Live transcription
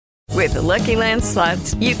With the Lucky Land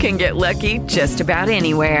Slots, you can get lucky just about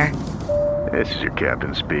anywhere. This is your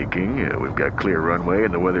captain speaking. We've got clear runway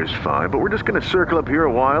and the weather's fine, but we're just going to circle up here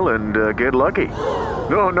a while and get lucky.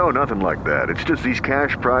 No, nothing like that. It's just these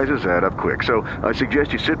cash prizes add up quick. So I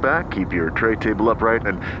suggest you sit back, keep your tray table upright,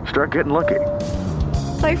 and start getting lucky.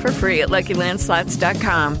 Play for free at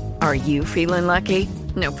LuckyLandSlots.com. Are you feeling lucky?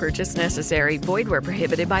 No purchase necessary. Void where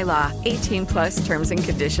prohibited by law. 18+ terms and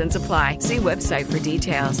conditions apply. See website for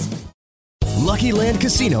details. Lucky Land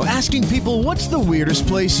Casino, asking people, what's the weirdest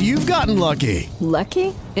place you've gotten lucky?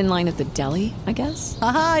 Lucky? In line at the deli, I guess?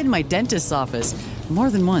 Aha, in my dentist's office.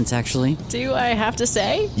 More than once, actually. Do I have to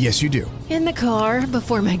say? Yes, you do. In the car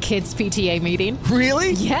before my kids' PTA meeting.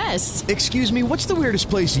 Really? Yes. Excuse me, what's the weirdest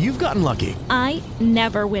place you've gotten lucky? I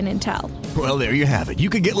never win and tell. Well, there you have it. You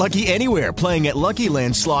can get lucky anywhere, playing at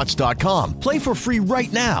LuckyLandSlots.com. Play for free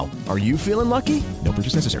right now. Are you feeling lucky? No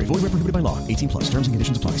purchase necessary. Void where prohibited by law. 18+. Terms and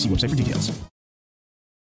conditions apply. See website for details.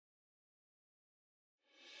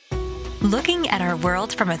 Looking at our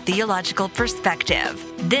world from a theological perspective.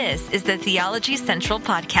 This is the Theology Central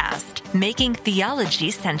Podcast, making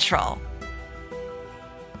theology central.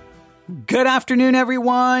 Good afternoon,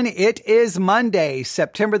 everyone. It is Monday,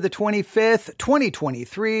 September the 25th,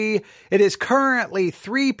 2023. It is currently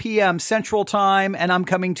 3 p.m. Central Time, and I'm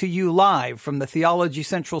coming to you live from the Theology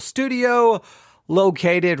Central studio,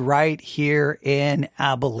 located right here in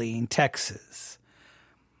Abilene, Texas.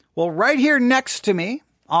 Well, right here next to me,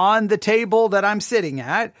 on the table that I'm sitting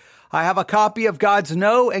at, I have a copy of God's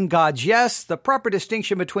No and God's Yes, The Proper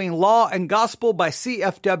Distinction Between Law and Gospel by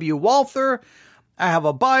C.F.W. Walther. I have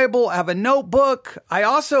a Bible. I have a notebook. I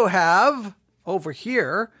also have, over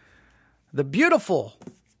here, the beautiful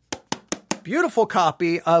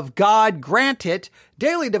copy of God Grant It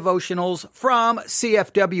Daily Devotionals from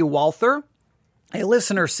C.F.W. Walther. A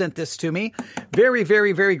listener sent this to me. Very,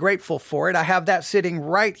 very, very grateful for it. I have that sitting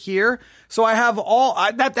right here. So I have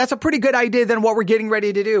that's a pretty good idea than what we're getting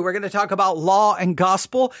ready to do. We're going to talk about law and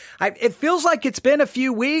gospel. It feels like it's been a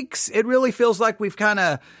few weeks. It really feels like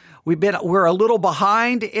we're a little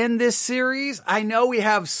behind in this series. I know we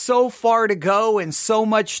have so far to go and so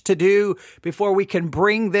much to do before we can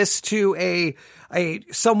bring this to a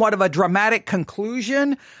somewhat of a dramatic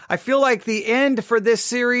conclusion. I feel like the end for this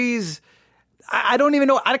series, I don't even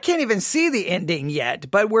know. I can't even see the ending yet,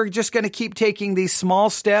 but we're just going to keep taking these small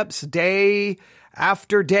steps day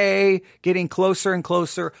after day, getting closer and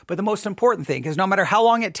closer. But the most important thing is no matter how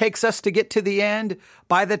long it takes us to get to the end,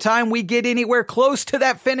 by the time we get anywhere close to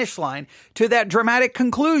that finish line, to that dramatic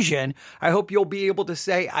conclusion, I hope you'll be able to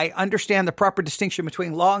say, I understand the proper distinction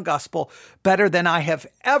between law and gospel better than I have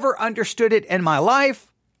ever understood it in my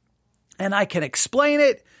life. And I can explain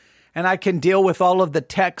it. And I can deal with all of the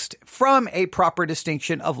text from a proper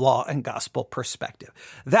distinction of law and gospel perspective.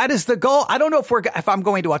 That is the goal. I don't know if I'm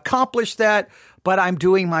going to accomplish that, but I'm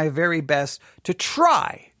doing my very best to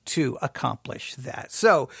try to accomplish that.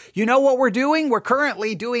 So, you know what we're doing? We're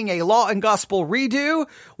currently doing a law and gospel redo.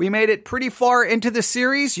 We made it pretty far into the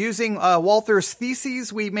series using Walther's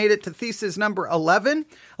theses. We made it to thesis number 11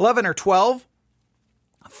 or 12.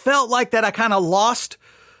 Felt like that I kind of lost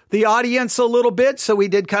the audience a little bit, so we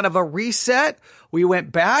did kind of a reset. We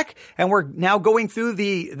went back, and we're now going through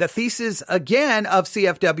the thesis again of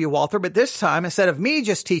C.F.W. Walther, but this time, instead of me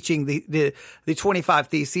just teaching the 25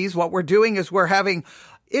 theses, what we're doing is we're having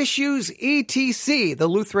Issues ETC, the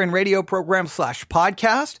Lutheran radio program /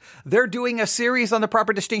 podcast. They're doing a series on the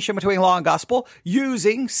proper distinction between law and gospel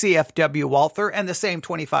using C.F.W. Walther and the same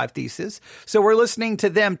 25 theses. So we're listening to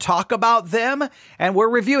them talk about them and we're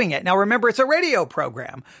reviewing it. Now remember, it's a radio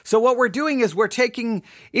program. So what we're doing is we're taking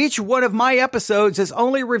each one of my episodes is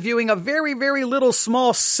only reviewing a very, very little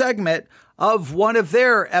small segment of one of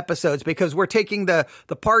their episodes because we're taking the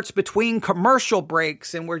parts between commercial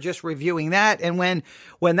breaks and we're just reviewing that. And when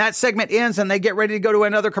that segment ends and they get ready to go to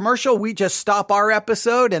another commercial, we just stop our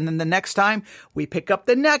episode. And then the next time we pick up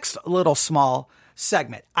the next little small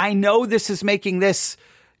segment. I know this is making this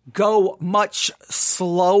go much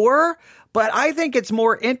slower, but I think it's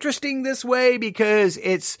more interesting this way because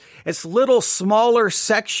it's little smaller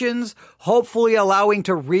sections, hopefully allowing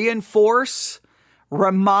to reinforce,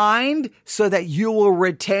 remind, so that you will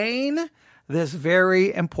retain this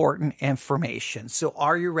very important information. So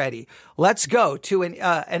are you ready? Let's go to an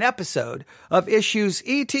episode of Issues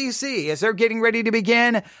ETC as they're getting ready to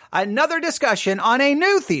begin another discussion on a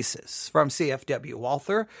new thesis from C.F.W.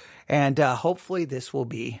 Walther. And hopefully this will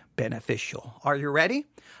be beneficial. Are you ready?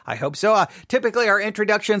 I hope so. Typically our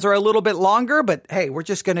introductions are a little bit longer, but hey, we're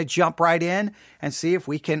just going to jump right in and see if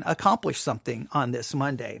we can accomplish something on this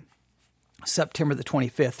Monday, September the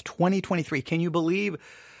 25th, 2023. Can you believe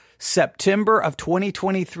September of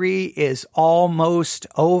 2023 is almost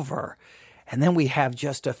over. And then we have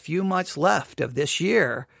just a few months left of this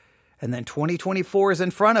year. And then 2024 is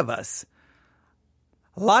in front of us.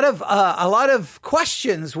 A lot of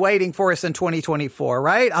questions waiting for us in 2024,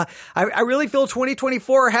 right? I really feel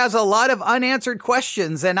 2024 has a lot of unanswered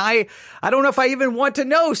questions, and I don't know if I even want to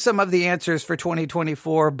know some of the answers for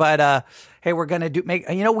 2024. But hey, we're gonna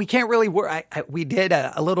we can't really work. We did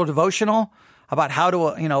a little devotional about how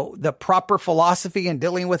to the proper philosophy in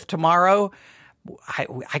dealing with tomorrow.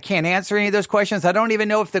 I can't answer any of those questions. I don't even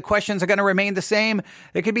know if the questions are going to remain the same.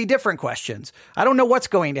 There could be different questions. I don't know what's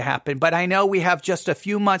going to happen, but I know we have just a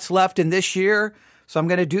few months left in this year. So I'm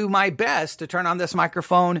going to do my best to turn on this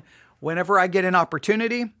microphone whenever I get an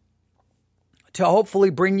opportunity to hopefully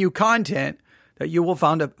bring you content that you will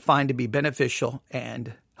find to be beneficial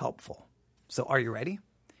and helpful. So are you ready?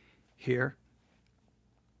 Here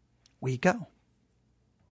we go.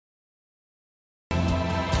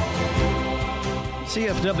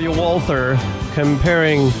 C.F.W. Walther,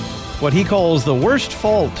 comparing what he calls the worst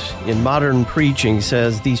fault in modern preaching,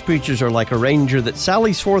 says these preachers are like a ranger that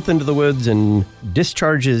sallies forth into the woods and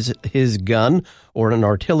discharges his gun, or an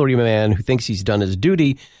artilleryman who thinks he's done his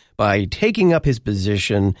duty by taking up his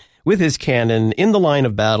position with his cannon in the line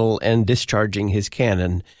of battle and discharging his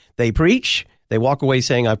cannon. They preach, they walk away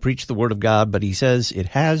saying, I preach the word of God, but he says it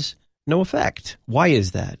has no effect. Why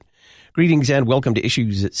is that? Greetings and welcome to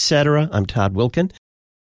Issues Etc. I'm Todd Wilkin.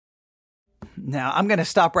 Now, I'm going to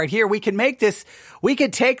stop right here. We can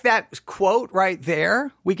take that quote right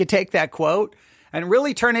there. We could take that quote and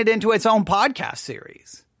really turn it into its own podcast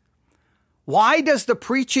series. Why does the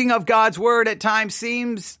preaching of God's word at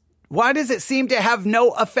times why does it seem to have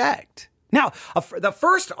no effect? Now, the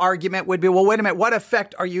first argument would be, well, wait a minute, what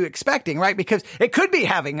effect are you expecting, right? Because it could be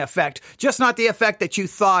having effect, just not the effect that you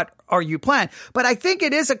thought or you planned. But I think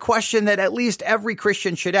it is a question that at least every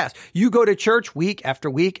Christian should ask. You go to church week after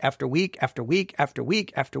week after week after week after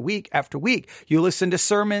week after week after week. You listen to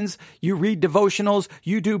sermons, you read devotionals,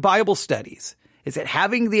 you do Bible studies. Is it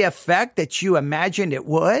having the effect that you imagined it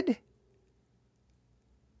would?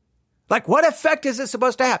 Like, what effect is it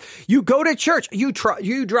supposed to have? You go to church, you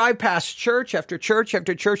drive past church after church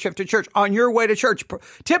after church after church on your way to church.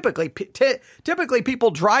 Typically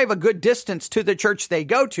people drive a good distance to the church they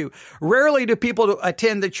go to. Rarely do people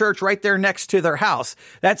attend the church right there next to their house.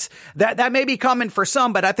 That may be common for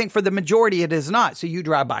some, but I think for the majority it is not. So you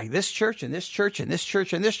drive by this church and this church and this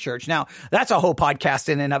church and this church. Now, that's a whole podcast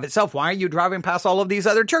in and of itself. Why are you driving past all of these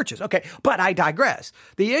other churches? Okay, but I digress.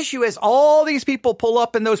 The issue is all these people pull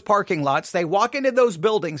up in those parking lots. They walk into those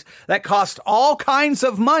buildings that cost all kinds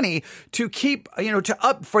of money to keep,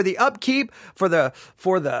 for the upkeep, for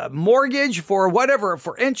the mortgage, for whatever,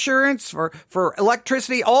 for insurance, for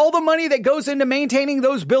electricity, all the money that goes into maintaining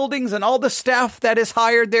those buildings and all the staff that is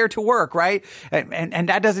hired there to work, right? And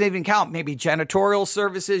that doesn't even count maybe janitorial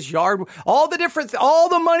services, yard, all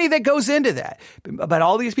the money that goes into that. But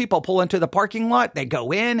all these people pull into the parking lot, they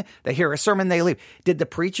go in, they hear a sermon, they leave. Did the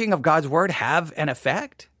preaching of God's word have an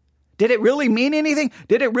effect? Did it really mean anything?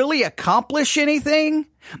 Did it really accomplish anything?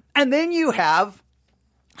 And then you have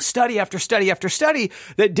study after study after study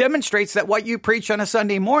that demonstrates that what you preach on a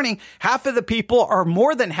Sunday morning, half of the people or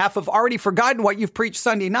more than half have already forgotten what you've preached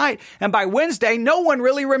Sunday night. And by Wednesday, no one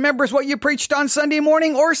really remembers what you preached on Sunday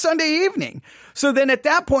morning or Sunday evening. So then at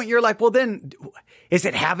that point, you're like, well, then is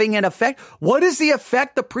it having an effect? What is the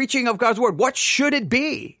effect the preaching of God's word? What should it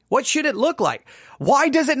be? What should it look like? Why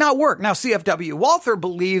does it not work? Now, C.F.W. Walther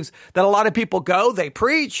believes that a lot of people go, they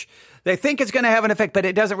preach, they think it's going to have an effect, but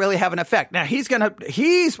it doesn't really have an effect. Now, he's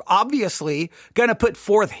obviously going to put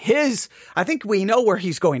forth I think we know where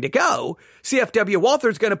he's going to go. C.F.W. Walther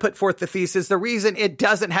is going to put forth the thesis. The reason it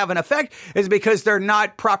doesn't have an effect is because they're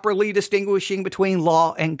not properly distinguishing between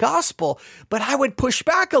law and gospel. But I would push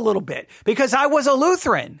back a little bit because I was a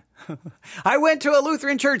Lutheran. I went to a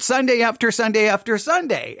Lutheran church Sunday after Sunday after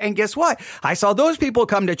Sunday. And guess what? I saw those people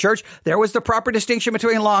come to church. There was the proper distinction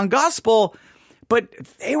between law and gospel. But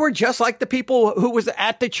they were just like the people who was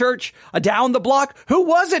at the church down the block who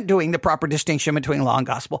wasn't doing the proper distinction between law and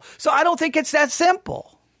gospel. So I don't think it's that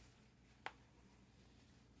simple.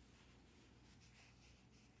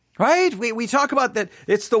 Right? We talk about that.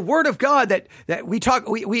 It's the word of God that we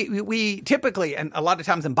typically, and a lot of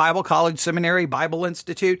times in Bible college, seminary, Bible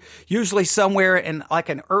Institute, usually somewhere in like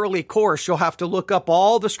an early course, you'll have to look up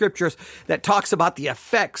all the scriptures that talks about the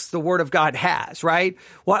effects the word of God has, right?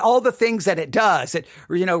 All the things that it does. It,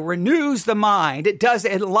 renews the mind. It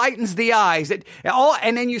enlightens the eyes.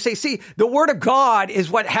 And then you say, see, the word of God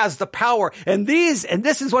is what has the power. And this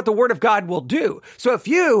is what the word of God will do. So if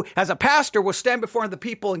you, as a pastor, will stand before the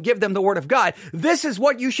people and and give them the Word of God. This is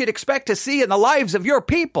what you should expect to see in the lives of your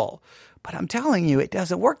people. But I'm telling you, it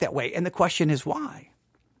doesn't work that way. And the question is why?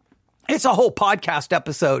 It's a whole podcast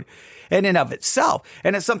episode in and of itself.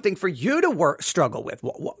 And it's something for you to struggle with.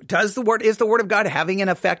 Is the Word of God having an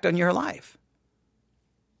effect on your life?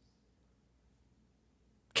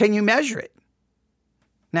 Can you measure it?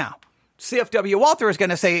 Now, CFW Walther is going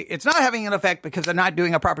to say it's not having an effect because they're not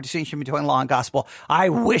doing a proper distinction between law and gospel. I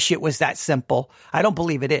wish it was that simple. I don't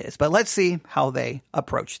believe it is. But let's see how they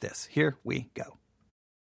approach this. Here we go.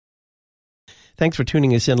 Thanks for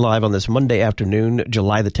tuning us in live on this Monday afternoon,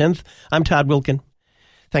 July the 10th. I'm Todd Wilkin.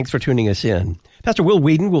 Thanks for tuning us in. Pastor Will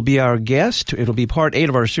Whedon will be our guest. It'll be part 8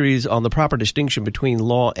 of our series on the proper distinction between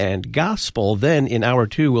law and gospel. Then in hour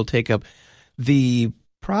 2, we'll take up the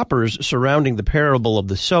propers surrounding the parable of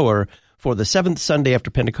the sower for the 7th Sunday after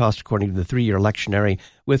Pentecost, according to the 3-year lectionary,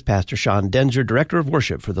 with Pastor Sean Denzer, Director of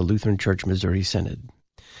Worship for the Lutheran Church Missouri Synod.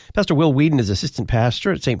 Pastor Will Whedon is Assistant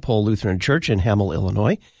Pastor at St. Paul Lutheran Church in Hamel,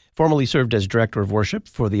 Illinois. Formerly served as Director of Worship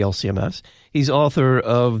for the LCMS. He's author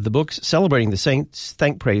of the books Celebrating the Saints,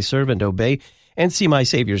 Thank, Praise, Serve, and Obey, and See My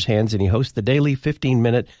Savior's Hands, and he hosts the daily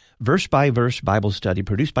 15-minute verse-by-verse Bible study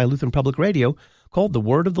produced by Lutheran Public Radio called The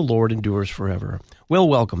Word of the Lord Endures Forever. Will,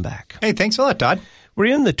 welcome back. Hey, thanks a lot, Todd.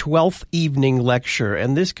 We're in the 12th evening lecture,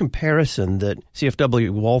 and this comparison that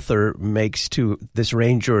CFW Walther makes to this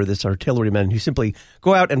ranger, this artilleryman who simply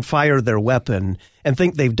go out and fire their weapon and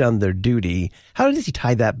think they've done their duty, how does he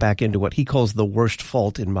tie that back into what he calls the worst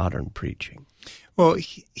fault in modern preaching? Well,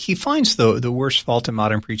 he finds the worst fault in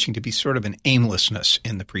modern preaching to be sort of an aimlessness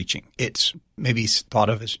in the preaching. It's maybe thought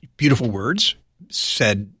of as beautiful words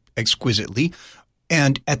said exquisitely,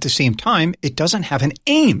 and at the same time, it doesn't have an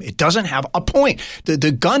aim. It doesn't have a point.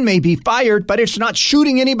 The gun may be fired, but it's not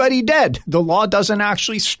shooting anybody dead. The law doesn't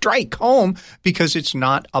actually strike home because it's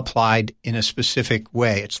not applied in a specific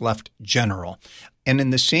way. It's left general. And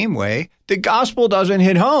in the same way, the gospel doesn't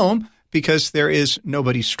hit home because there is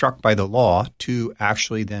nobody struck by the law to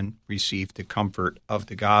actually then receive the comfort of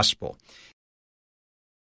the gospel.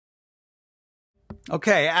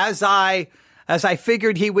 Okay, as I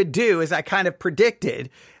figured he would do, as I kind of predicted,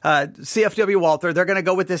 CFW Walther, they're going to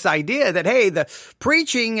go with this idea that, hey, the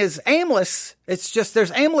preaching is aimless. It's just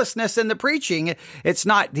there's aimlessness in the preaching. It's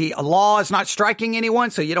not the law is not striking anyone,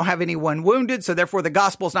 so you don't have anyone wounded. So therefore, the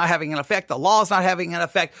gospel is not having an effect. The law is not having an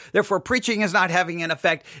effect. Therefore, preaching is not having an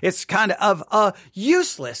effect. It's kind of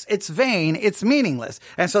useless. It's vain. It's meaningless.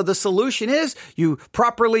 And so the solution is you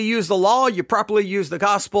properly use the law, you properly use the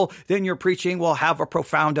gospel, then your preaching will have a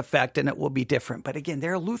profound effect and it will be different. But again,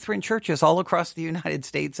 there are Lutheran churches all across the United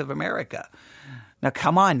States of America. Now,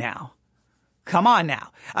 come on now.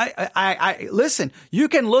 I listen, you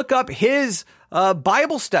can look up his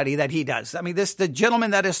Bible study that he does. I mean, the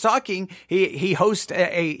gentleman that is talking, he hosts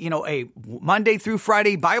a Monday through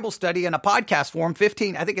Friday Bible study in a podcast form,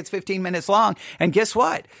 15 minutes long. And guess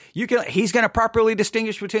what? He's going to properly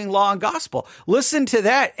distinguish between law and gospel. Listen to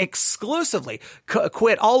that exclusively.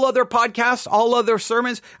 Quit all other podcasts, all other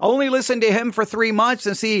sermons. Only listen to him for 3 months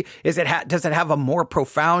and see, does it have a more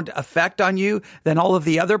profound effect on you than all of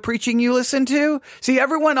the other preaching you listen to? See,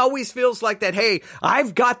 everyone always feels like that, hey,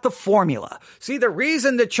 I've got the formula. See, the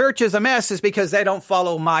reason the church is a mess is because they don't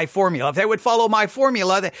follow my formula. If they would follow my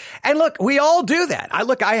formula, and look, we all do that.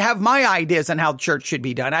 I have my ideas on how church should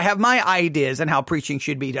be done. I have my ideas on how preaching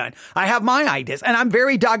should be done. I have my ideas, and I'm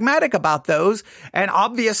very dogmatic about those. And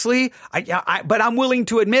obviously, but I'm willing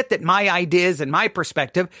to admit that my ideas and my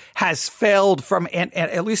perspective has failed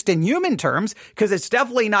at least in human terms, because it's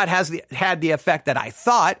definitely not had the effect that I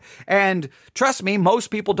thought. And trust me, most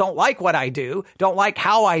people don't like what I do, don't like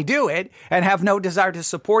how I do it, and have no desire to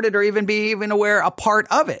support it or even be aware a part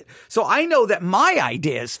of it. So I know that my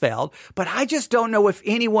ideas failed, but I just don't know if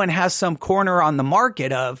anyone has some corner on the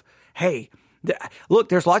market of, hey, look,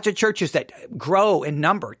 there's lots of churches that grow in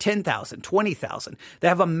number, 10,000, 20,000. They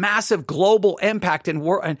have a massive global impact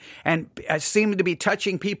and seem to be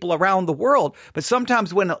touching people around the world. But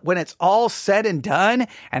sometimes when it's all said and done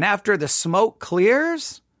and after the smoke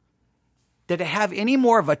clears, did it have any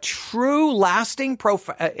more of a true lasting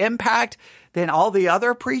impact than all the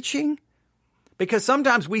other preaching? Because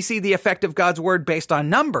sometimes we see the effect of God's word based on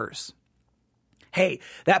numbers. Hey,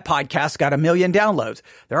 that podcast got 1 million downloads.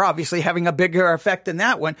 They're obviously having a bigger effect than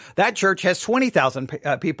that one. That church has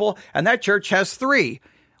 20,000 people, and that church has 3.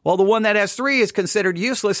 Well, the one that has 3 is considered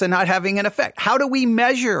useless and not having an effect. How do we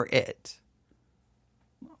measure it?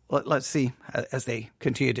 Let's see as they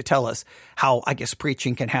continue to tell us how, I guess,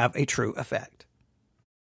 preaching can have a true effect.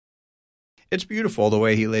 It's beautiful the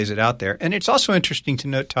way he lays it out there. And it's also interesting to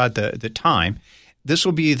note, Todd, the time. this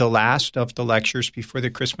will be the last of the lectures before the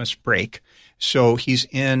Christmas break. So he's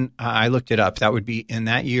in, I looked it up, that would be in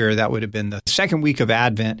that year, that would have been the second week of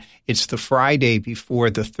Advent. It's the Friday before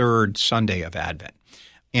the third Sunday of Advent.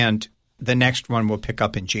 And the next one will pick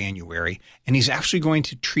up in January. And he's actually going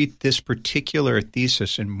to treat this particular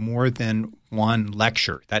thesis in more than one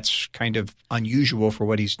lecture. That's kind of unusual for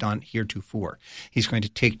what he's done heretofore. He's going to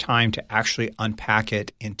take time to actually unpack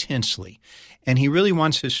it intensely. And he really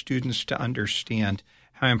wants his students to understand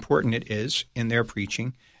how important it is in their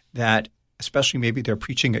preaching that, especially maybe they're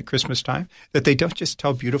preaching at Christmas time, that they don't just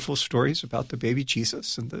tell beautiful stories about the baby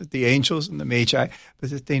Jesus and the angels and the Magi, but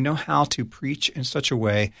that they know how to preach in such a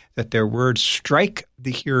way that their words strike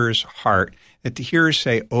the hearer's heart, that the hearers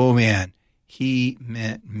say, oh man, he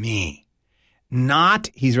meant me. Not,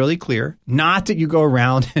 he's really clear, not that you go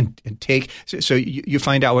around and take, so you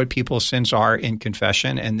find out what people's sins are in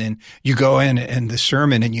confession and then you go in the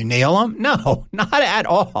sermon and you nail them. No, not at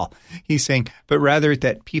all. He's saying, but rather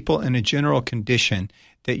that people in a general condition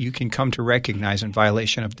that you can come to recognize in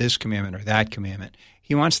violation of this commandment or that commandment.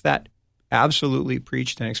 He wants that absolutely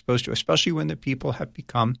preached and exposed to, especially when the people have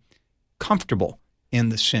become comfortable in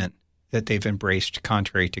the sin that they've embraced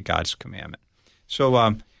contrary to God's commandment.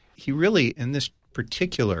 So, he really, in this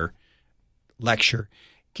particular lecture,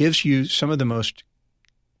 gives you some of the most,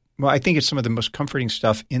 well, I think it's some of the most comforting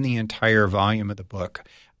stuff in the entire volume of the book.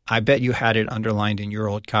 I bet you had it underlined in your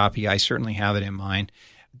old copy. I certainly have it in mine.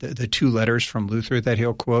 The two letters from Luther that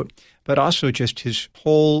he'll quote, but also just his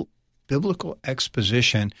whole biblical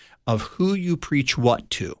exposition of who you preach what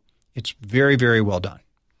to. It's very, very well done.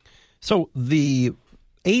 So the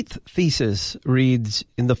eighth thesis reads,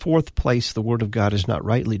 in the fourth place, the word of God is not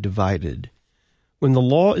rightly divided. When the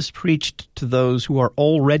law is preached to those who are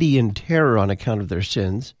already in terror on account of their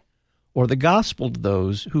sins, or the gospel to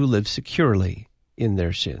those who live securely in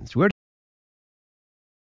their sins.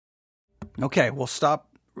 Okay, we'll stop.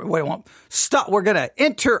 Wait, won't stop. We're going to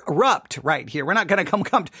interrupt right here. We're not going to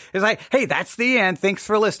come to, it's like, hey, that's the end. Thanks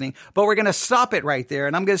for listening. But we're going to stop it right there.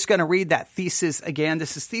 And I'm just going to read that thesis again.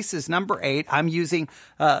 This is thesis number 8. I'm using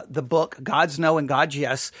the book, God's No and God's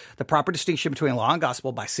Yes, The Proper Distinction Between Law and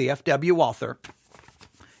Gospel by C.F.W. Walther.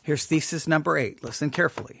 Here's thesis number 8. Listen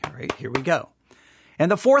carefully. All right, here we go. In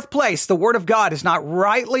the fourth place, the word of God is not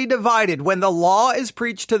rightly divided when the law is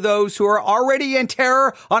preached to those who are already in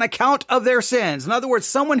terror on account of their sins. In other words,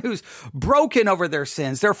 someone who's broken over their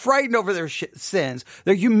sins. They're frightened over their sins.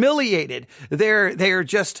 They're humiliated. They're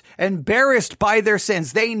just embarrassed by their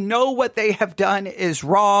sins. They know what they have done is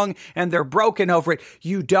wrong and they're broken over it.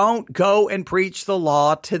 You don't go and preach the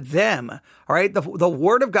law to them. All right. The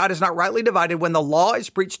word of God is not rightly divided when the law is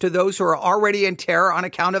preached to those who are already in terror on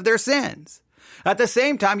account of their sins. At the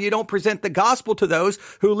same time, you don't present the gospel to those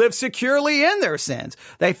who live securely in their sins.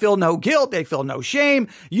 They feel no guilt. They feel no shame.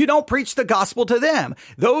 You don't preach the gospel to them.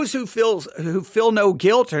 Those who feel no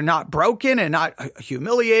guilt are not broken and not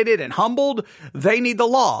humiliated and humbled. They need the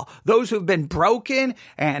law. Those who've been broken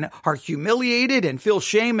and are humiliated and feel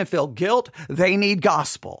shame and feel guilt, they need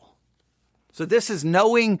gospel. So this is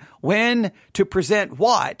knowing when to present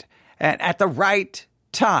what and at the right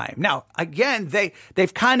time. Now, again,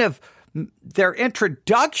 they've kind of, their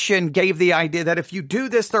introduction gave the idea that if you do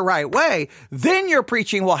this the right way, then your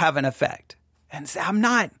preaching will have an effect. And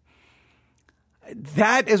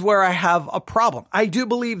that is where I have a problem. I do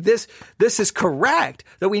believe this is correct,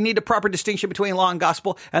 that we need a proper distinction between law and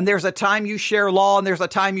gospel, and there's a time you share law and there's a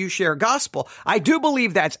time you share gospel. I do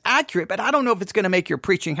believe that's accurate, but I don't know if it's going to make your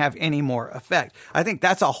preaching have any more effect. I think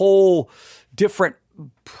that's a whole different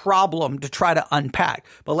problem to try to unpack.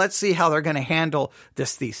 But let's see how they're going to handle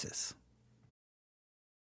this thesis.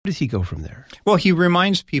 Where does he go from there? Well, he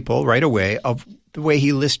reminds people right away of the way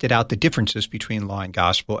he listed out the differences between law and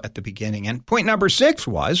gospel at the beginning. And point number 6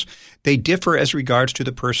 was they differ as regards to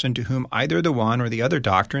the person to whom either the one or the other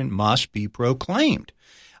doctrine must be proclaimed.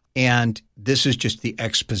 And this is just the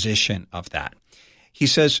exposition of that. He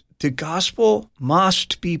says the gospel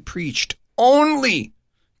must be preached only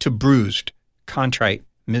to bruised, contrite,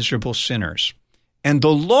 miserable sinners, and the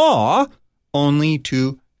law only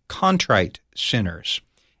to contrite sinners.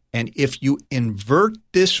 And if you invert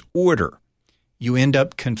this order, you end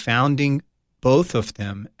up confounding both of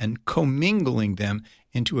them and commingling them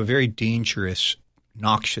into a very dangerous,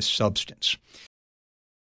 noxious substance.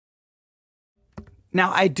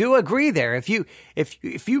 Now, I do agree there. If you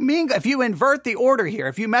invert the order here,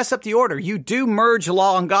 if you mess up the order, you do merge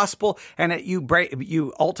law and gospel, and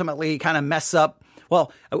you ultimately kind of mess up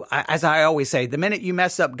Well, as I always say, the minute you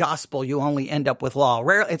mess up gospel, you only end up with law.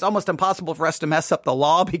 It's almost impossible for us to mess up the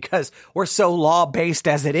law because we're so law-based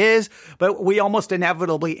as it is, but we almost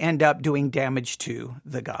inevitably end up doing damage to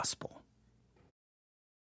the gospel.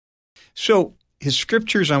 So his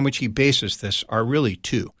scriptures on which he bases this are really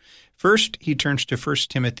two. First, he turns to 1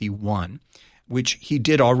 Timothy 1, which he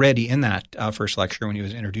did already in that first lecture when he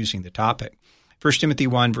was introducing the topic. 1 Timothy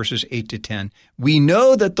 1, verses 8 to 10. We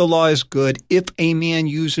know that the law is good if a man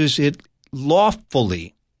uses it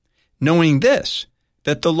lawfully, knowing this,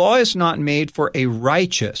 that the law is not made for a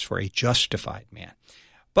righteous, for a justified man,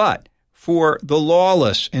 but for the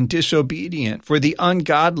lawless and disobedient, for the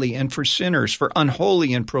ungodly and for sinners, for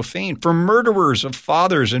unholy and profane, for murderers of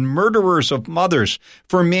fathers and murderers of mothers,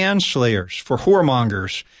 for manslayers, for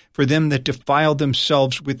whoremongers, for them that defile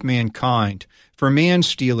themselves with mankind, for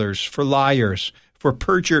man-stealers, for liars, for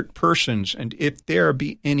perjured persons, and if there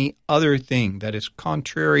be any other thing that is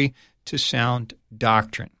contrary to sound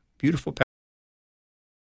doctrine. Beautiful passage.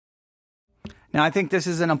 Now, I think this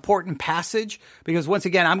is an important passage because, once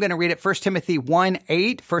again, I'm going to read it 1 Timothy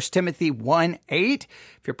 1:8, 1 Timothy 1:8.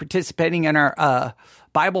 If you're participating in our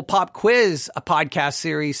Bible Pop Quiz, a podcast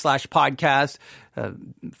series /podcast,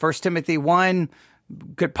 1 Timothy 1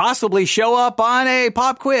 could possibly show up on a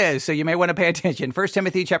pop quiz, so you may want to pay attention. 1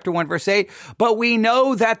 Timothy chapter 1, verse 8, but we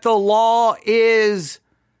know that the law is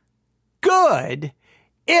good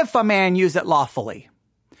if a man use it lawfully.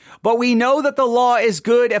 But we know that the law is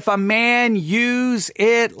good if a man use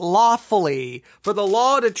it lawfully. For the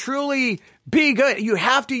law to truly be good, you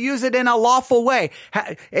have to use it in a lawful way.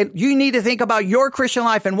 And you need to think about your Christian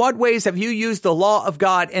life. In what ways have you used the law of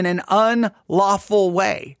God in an unlawful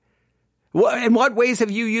way? In what ways have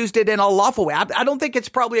you used it in a lawful way? I don't think it's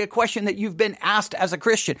probably a question that you've been asked as a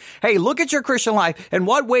Christian. Hey, look at your Christian life. In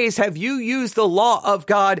what ways have you used the law of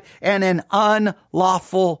God in an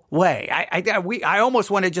unlawful way? I almost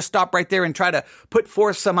want to just stop right there and try to put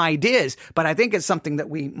forth some ideas, but I think it's something that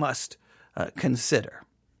we must consider.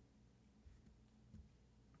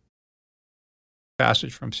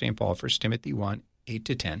 Passage from St. Paul, 1 Timothy 1, 8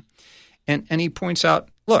 to 10. And he points out,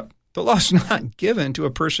 look, the law is not given to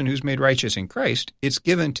a person who's made righteous in Christ. It's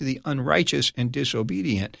given to the unrighteous and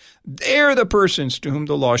disobedient. They're the persons to whom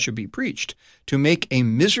the law should be preached. To make a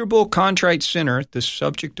miserable, contrite sinner the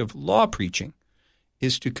subject of law preaching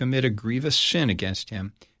is to commit a grievous sin against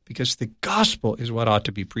him, because the gospel is what ought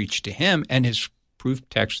to be preached to him, and his proof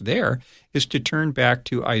text there is to turn back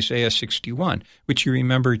to Isaiah 61, which you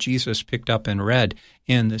remember Jesus picked up and read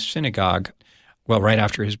in the synagogue, right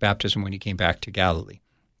after his baptism when he came back to Galilee.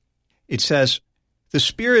 It says, the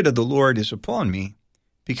Spirit of the Lord is upon me,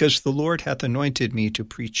 because the Lord hath anointed me to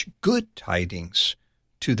preach good tidings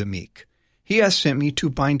to the meek. He hath sent me to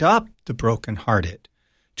bind up the brokenhearted,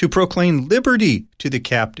 to proclaim liberty to the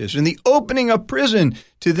captives, and the opening of prison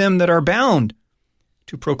to them that are bound,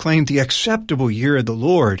 to proclaim the acceptable year of the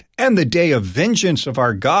Lord, and the day of vengeance of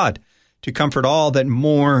our God, to comfort all that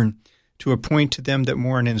mourn, to appoint to them that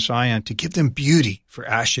mourn in Zion, to give them beauty for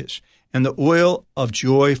ashes, and the oil of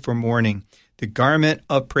joy for mourning, the garment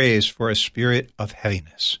of praise for a spirit of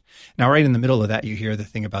heaviness. Now, right in the middle of that, you hear the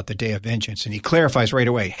thing about the day of vengeance, and he clarifies right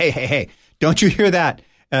away, hey, don't you hear that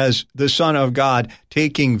as the Son of God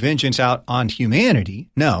taking vengeance out on humanity?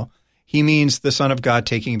 No, he means the Son of God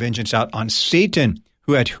taking vengeance out on Satan,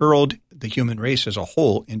 who had hurled the human race as a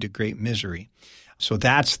whole into great misery. So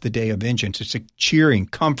that's the day of vengeance. It's a cheering,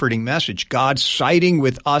 comforting message. God siding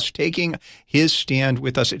with us, taking his stand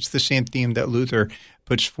with us. It's the same theme that Luther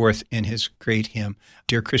puts forth in his great hymn,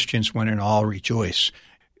 Dear Christians, One and All Rejoice,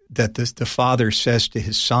 that the Father says to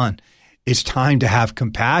his Son, it's time to have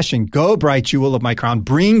compassion. Go, bright jewel of my crown.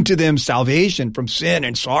 Bring to them salvation from sin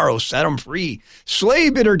and sorrow. Set them free.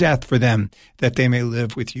 Slay bitter death for them, that they may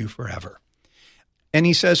live with you forever. And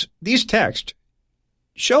he says, these texts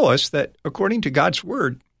show us that according to God's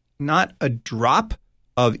word, not a drop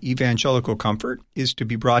of evangelical comfort is to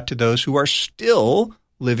be brought to those who are still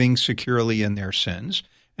living securely in their sins.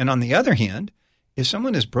 And on the other hand, if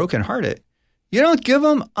someone is brokenhearted, you don't give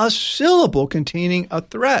them a syllable containing a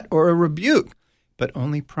threat or a rebuke, but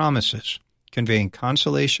only promises conveying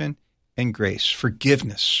consolation and grace,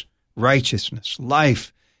 forgiveness, righteousness,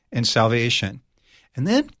 life, and salvation. And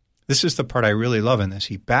then, this is the part I really love in this,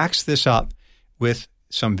 he backs this up with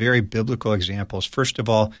some very biblical examples. First of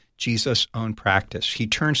all, Jesus' own practice. He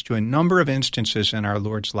turns to a number of instances in our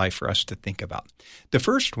Lord's life for us to think about. The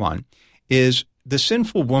first one is the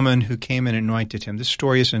sinful woman who came and anointed him. This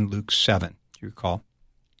story is in Luke 7, do you recall?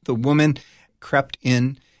 The woman crept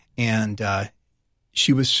in and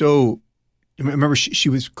she was she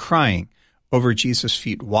was crying over Jesus'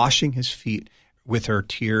 feet, washing his feet, with her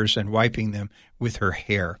tears and wiping them with her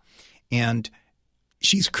hair. And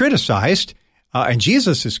she's criticized, and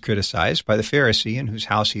Jesus is criticized by the Pharisee in whose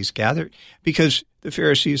house he's gathered, because the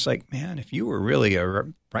Pharisee is like, man, if you were really a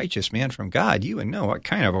righteous man from God, you would know what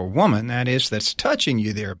kind of a woman that is that's touching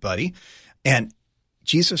you there, buddy. And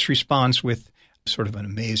Jesus responds with sort of an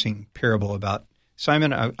amazing parable about,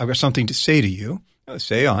 Simon, I've got something to say to you.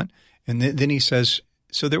 Say on. And then he says,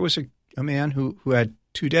 so there was a man who had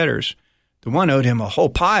 2 debtors. The one owed him a whole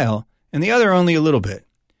pile, and the other only a little bit.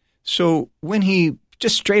 So when he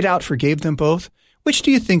just straight out forgave them both, which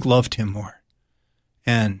do you think loved him more?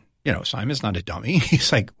 And, Simon's not a dummy.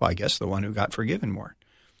 He's like, well, I guess the one who got forgiven more.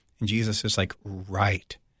 And Jesus is like,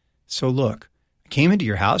 right. So look, I came into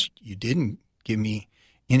your house. You didn't give me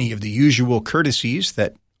any of the usual courtesies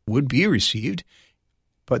that would be received.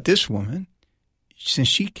 But this woman, since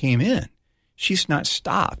she came in, she's not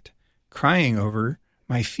stopped crying over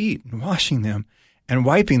my feet and washing them and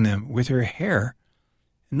wiping them with her hair,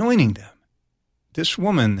 anointing them. This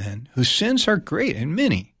woman then, whose sins are great and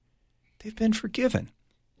many, they've been forgiven.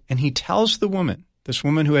 And he tells the woman, this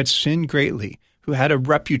woman who had sinned greatly, who had a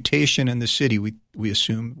reputation in the city, we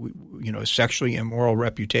assume, a sexually immoral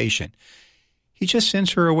reputation, he just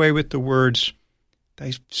sends her away with the words,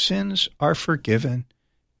 thy sins are forgiven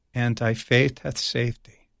and thy faith hath saved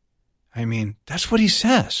thee. I mean, that's what he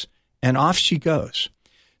says. And off she goes.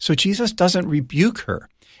 So Jesus doesn't rebuke her.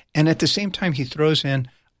 And at the same time, he throws in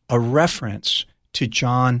a reference to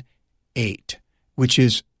John 8, which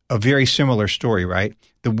is a very similar story, right?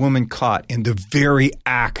 The woman caught in the very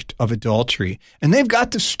act of adultery. And they've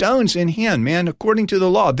got the stones in hand, man. According to the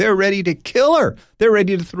law, they're ready to kill her. They're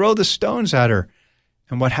ready to throw the stones at her.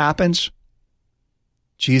 And what happens?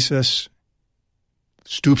 Jesus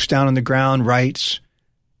stoops down on the ground, writes,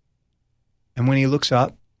 and when he looks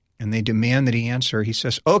up and they demand that he answer, he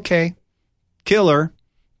says, okay, kill her,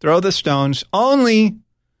 throw the stones. Only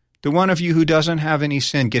the one of you who doesn't have any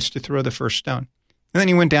sin gets to throw the first stone. And then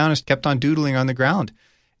he went down and kept on doodling on the ground.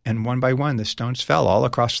 And one by one, the stones fell all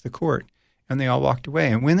across the court. And they all walked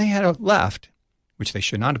away. And when they had left, which they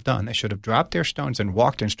should not have done, they should have dropped their stones and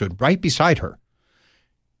walked and stood right beside her.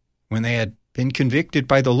 When they had been convicted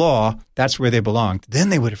by the law, that's where they belonged. Then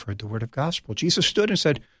they would have heard the word of gospel. Jesus stood and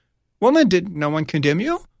said, woman, did no one condemn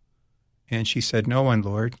you? And she said, no one,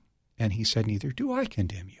 Lord. And he said, neither do I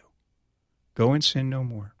condemn you. Go and sin no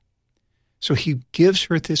more. So he gives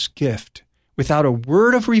her this gift without a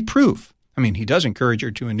word of reproof. I mean, he does encourage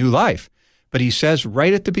her to a new life, but he says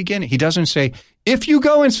right at the beginning, he doesn't say, if you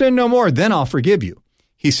go and sin no more, then I'll forgive you.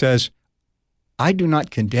 He says, I do not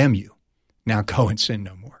condemn you. Now go and sin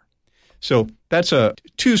no more. So that's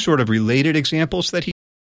two sort of related examples that he.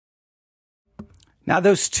 Now,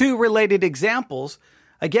 those 2 related examples,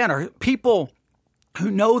 again, are people who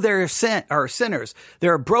know they're sinners.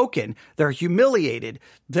 They're broken. They're humiliated.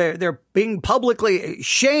 They're being publicly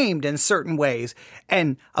shamed in certain ways.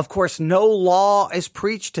 And of course, no law is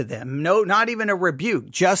preached to them. No, not even a rebuke,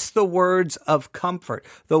 just the words of comfort,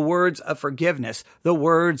 the words of forgiveness, the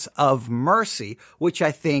words of mercy, which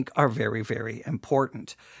I think are very, very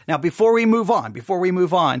important. Now, before we move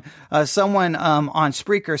on, someone on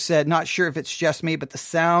Spreaker said, not sure if it's just me, but the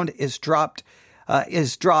sound is dropped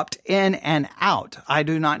in and out. I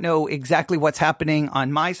do not know exactly what's happening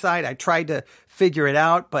on my side. I tried to figure it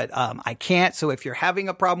out, but I can't. So if you're having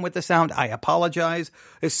a problem with the sound, I apologize.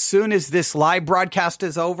 As soon as this live broadcast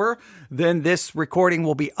is over, then this recording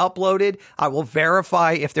will be uploaded. I will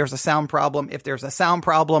verify if there's a sound problem. If there's a sound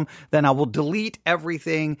problem, then I will delete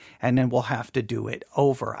everything and then we'll have to do it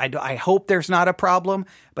over. I hope there's not a problem,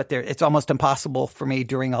 but it's almost impossible for me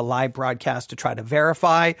during a live broadcast to try to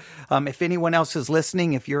verify. If anyone else is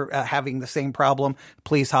listening, if you're having the same problem,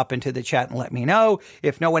 please hop into the chat and let me know.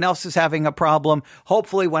 If no one else is having a problem,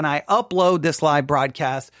 hopefully when I upload this live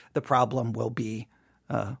broadcast, the problem will be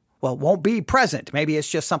won't be present. Maybe it's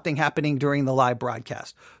just something happening during the live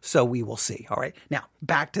broadcast. So we will see. All right. Now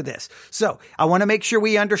back to this. So I want to make sure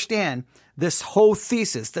we understand this whole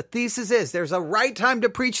thesis. The thesis is there's a right time to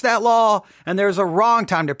preach that law and there's a wrong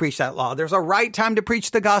time to preach that law. There's a right time to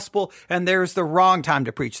preach the gospel and there's the wrong time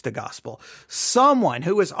to preach the gospel. Someone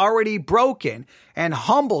who is already broken and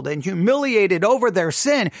humbled and humiliated over their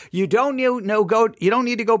sin, you don't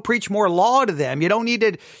need to go preach more law to them. You don't need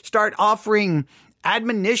to start offering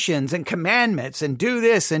admonitions and commandments and do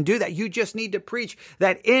this and do that. You just need to preach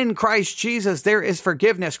that in Christ Jesus, there is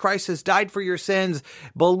forgiveness. Christ has died for your sins.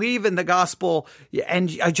 Believe in the gospel and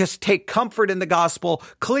just take comfort in the gospel.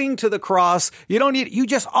 Cling to the cross. You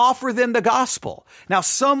just offer them the gospel. Now,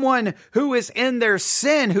 someone who is in their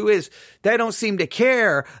sin, they don't seem to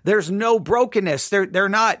care. There's no brokenness. They're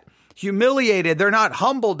not humiliated. They're not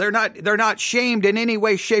humbled. They're not shamed in any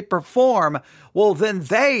way, shape, or form. Well, then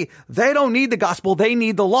they don't need the gospel. They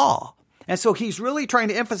need the law. And so he's really trying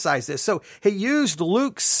to emphasize this. So he used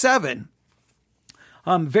Luke 7.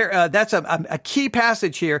 That's a key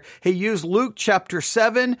passage here. He used Luke chapter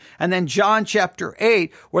 7 and then John chapter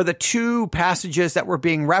 8 were the two passages that were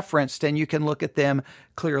being referenced, and you can look at them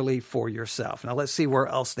clearly for yourself. Now let's see where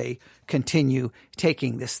else they continue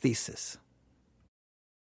taking this thesis.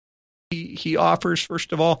 He offers,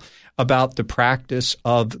 first of all, about the practice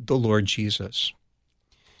of the Lord Jesus.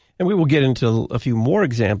 And we will get into a few more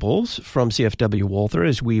examples from CFW Walther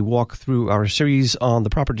as we walk through our series on the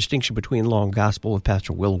proper distinction between law and gospel with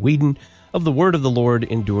Pastor Will Whedon of The Word of the Lord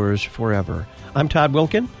Endures Forever. I'm Todd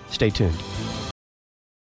Wilkin. Stay tuned.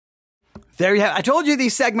 There you have. I told you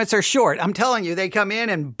these segments are short. I'm telling you, they come in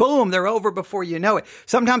and boom, they're over before you know it.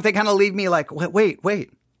 Sometimes they kind of leave me like,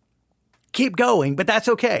 wait. Keep going, but that's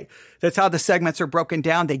okay. That's how the segments are broken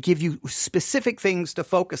down. They give you specific things to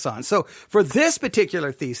focus on. So for this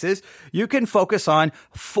particular thesis, you can focus on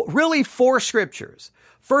really four scriptures.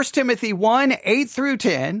 1 Timothy 1, 8 through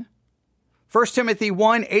 10. 1 Timothy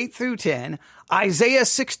 1, 8 through 10. Isaiah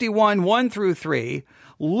 61, 1 through 3.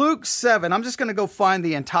 Luke 7. I'm just going to go find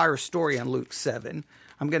the entire story in Luke 7.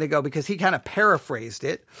 I'm going to go because he kind of paraphrased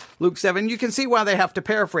it. Luke 7. You can see why they have to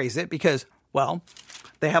paraphrase it because, well,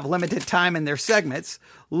 they have limited time in their segments.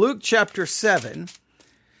 Luke chapter 7.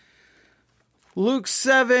 Luke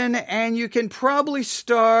 7, and you can probably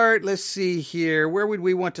start, let's see here. Where would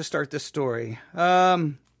we want to start this story?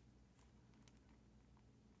 Luke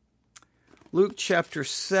chapter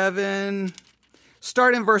 7.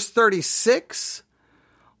 Start in verse 36.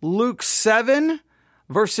 Luke 7,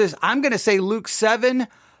 verses, I'm going to say Luke 7,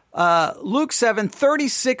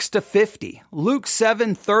 36 to 50. Luke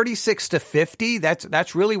 7, 36 to 50.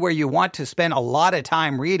 That's really where you want to spend a lot of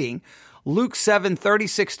time reading. Luke 7,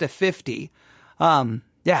 36 to 50.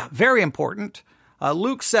 Very important.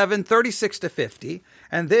 Luke 7, 36 to 50.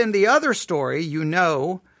 And then the other story, you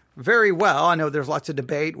know very well, I know there's lots of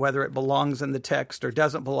debate whether it belongs in the text or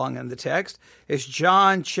doesn't belong in the text, is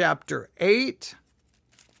John chapter 8.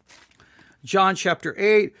 John chapter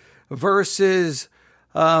 8, verses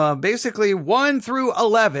basically 1 through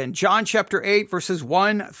 11. John chapter 8, verses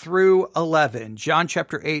 1 through 11. John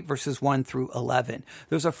chapter 8, verses 1 through 11.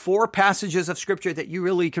 Those are four passages of scripture that you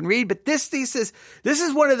really can read. But this thesis, this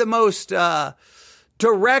is one of the most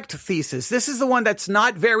direct thesis. This is the one that's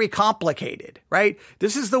not very complicated, right?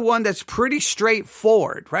 This is the one that's pretty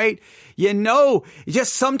straightforward, right? You know,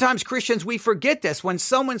 just sometimes Christians, we forget this. When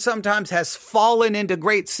someone sometimes has fallen into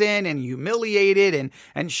great sin and humiliated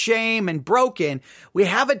and shame and broken, we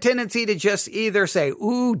have a tendency to just either say,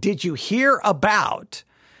 ooh, did you hear about?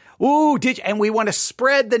 Ooh, and we want to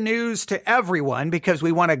spread the news to everyone because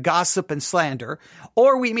we want to gossip and slander.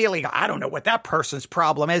 Or we immediately go, I don't know what that person's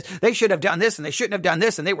problem is. They should have done this and they shouldn't have done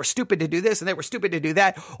this and they were stupid to do this and they were stupid to do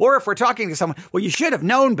that. Or if we're talking to someone, well, you should have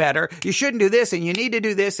known better. You shouldn't do this and you need to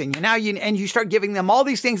do this and you start giving them all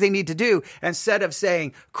these things they need to do instead of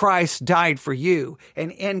saying Christ died for you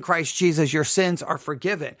and in Christ Jesus your sins are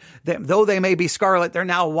forgiven. Though they may be scarlet, they're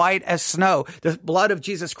now white as snow. The blood of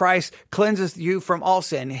Jesus Christ cleanses you from all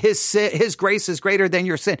sin. His grace is greater than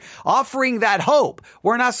your sin. Offering that hope.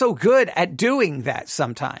 We're not so good at doing that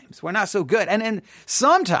sometimes. We're not so good. And then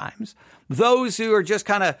sometimes those who are just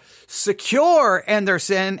kind of secure in their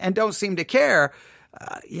sin and don't seem to care,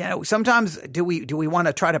 sometimes do we want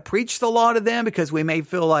to try to preach the law to them because we may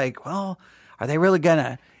feel like, well, are they really going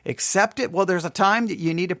to accept it? Well, there's a time that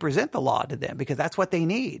you need to present the law to them because that's what they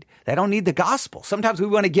need. They don't need the gospel. Sometimes we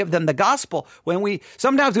want to give them the gospel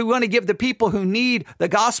sometimes we want to give the people who need the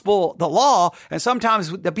gospel the law, and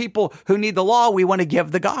sometimes the people who need the law, we want to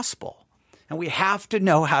give the gospel. And we have to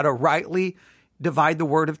know how to rightly divide the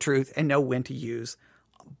word of truth and know when to use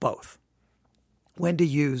both, when to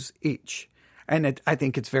use each. And I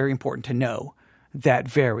think it's very important to know that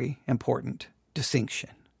very important distinction.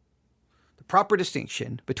 Proper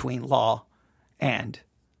distinction between law and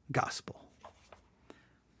gospel.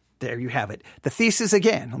 There you have it. The thesis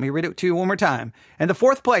again. Let me read it to you one more time. In the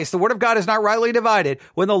fourth place, the word of God is not rightly divided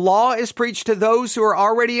when the law is preached to those who are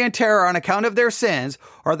already in terror on account of their sins,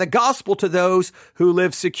 or the gospel to those who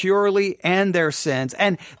live securely in their sins.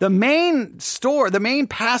 And the main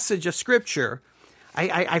passage of scripture,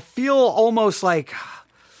 I feel almost like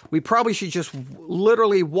we probably should just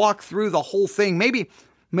literally walk through the whole thing.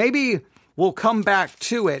 Maybe we'll come back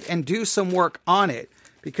to it and do some work on it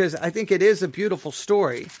because I think it is a beautiful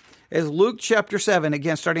story. Is Luke chapter 7,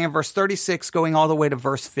 again, starting in verse 36, going all the way to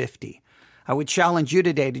verse 50. I would challenge you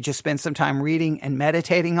today to just spend some time reading and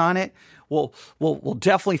meditating on it. We'll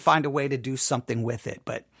definitely find a way to do something with it.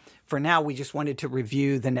 But for now, we just wanted to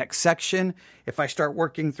review the next section. If I start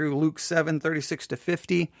working through Luke 7:36 to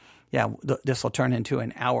 50, this will turn into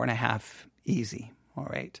an hour and a half easy. All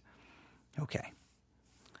right. Okay.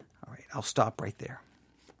 All right. I'll stop right there.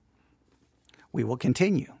 We will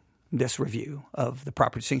continue this review of the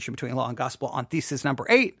proper distinction between law and gospel on thesis number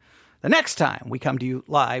 8 the next time we come to you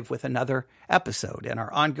live with another episode in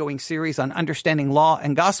our ongoing series on understanding law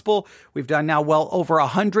and gospel. We've done now well over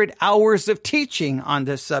 100 hours of teaching on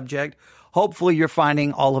this subject. Hopefully you're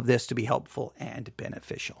finding all of this to be helpful and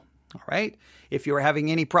beneficial. All right. If you're having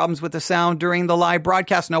any problems with the sound during the live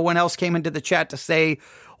broadcast, no one else came into the chat to say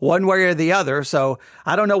one way or the other. So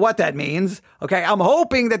I don't know what that means. Okay. I'm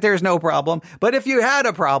hoping that there's no problem, but if you had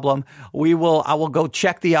a problem, I will go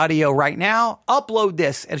check the audio right now, upload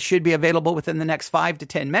this. It should be available within the next 5 to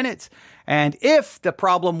 10 minutes. And if the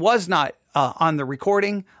problem was not on the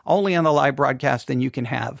recording, only on the live broadcast, then you can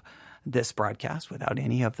have this broadcast without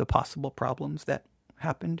any of the possible problems that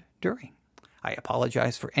happened during. I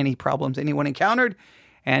apologize for any problems anyone encountered,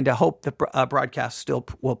 and I hope the broadcast still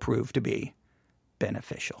will prove to be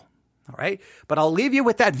beneficial. All right. But I'll leave you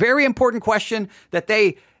with that very important question that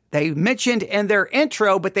they mentioned in their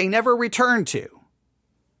intro, but they never returned to.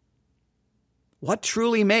 What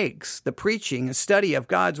truly makes the preaching and study of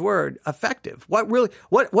God's word effective?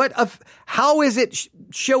 How is it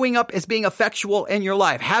showing up as being effectual in your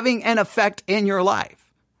life, having an effect in your life?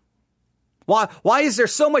 Why is there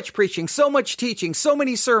so much preaching, so much teaching, so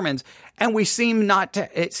many sermons, and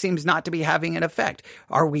it seems not to be having an effect?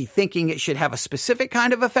 Are we thinking it should have a specific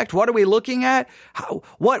kind of effect? What are we looking at?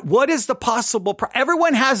 What is the possible?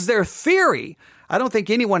 Everyone has their theory. I don't think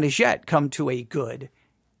anyone has yet come to a good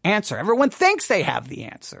answer. Everyone thinks they have the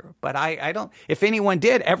answer, but I don't. If anyone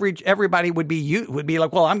did, everybody would be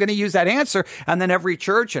like, well, I'm going to use that answer, and then every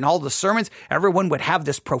church and all the sermons, everyone would have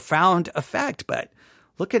this profound effect, but.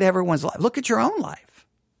 Look at everyone's life. Look at your own life.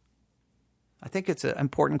 I think it's an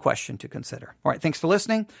important question to consider. All right. Thanks for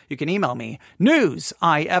listening. You can email me,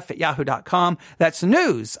 newsif@yahoo.com. That's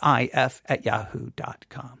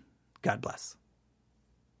newsif@yahoo.com. God bless.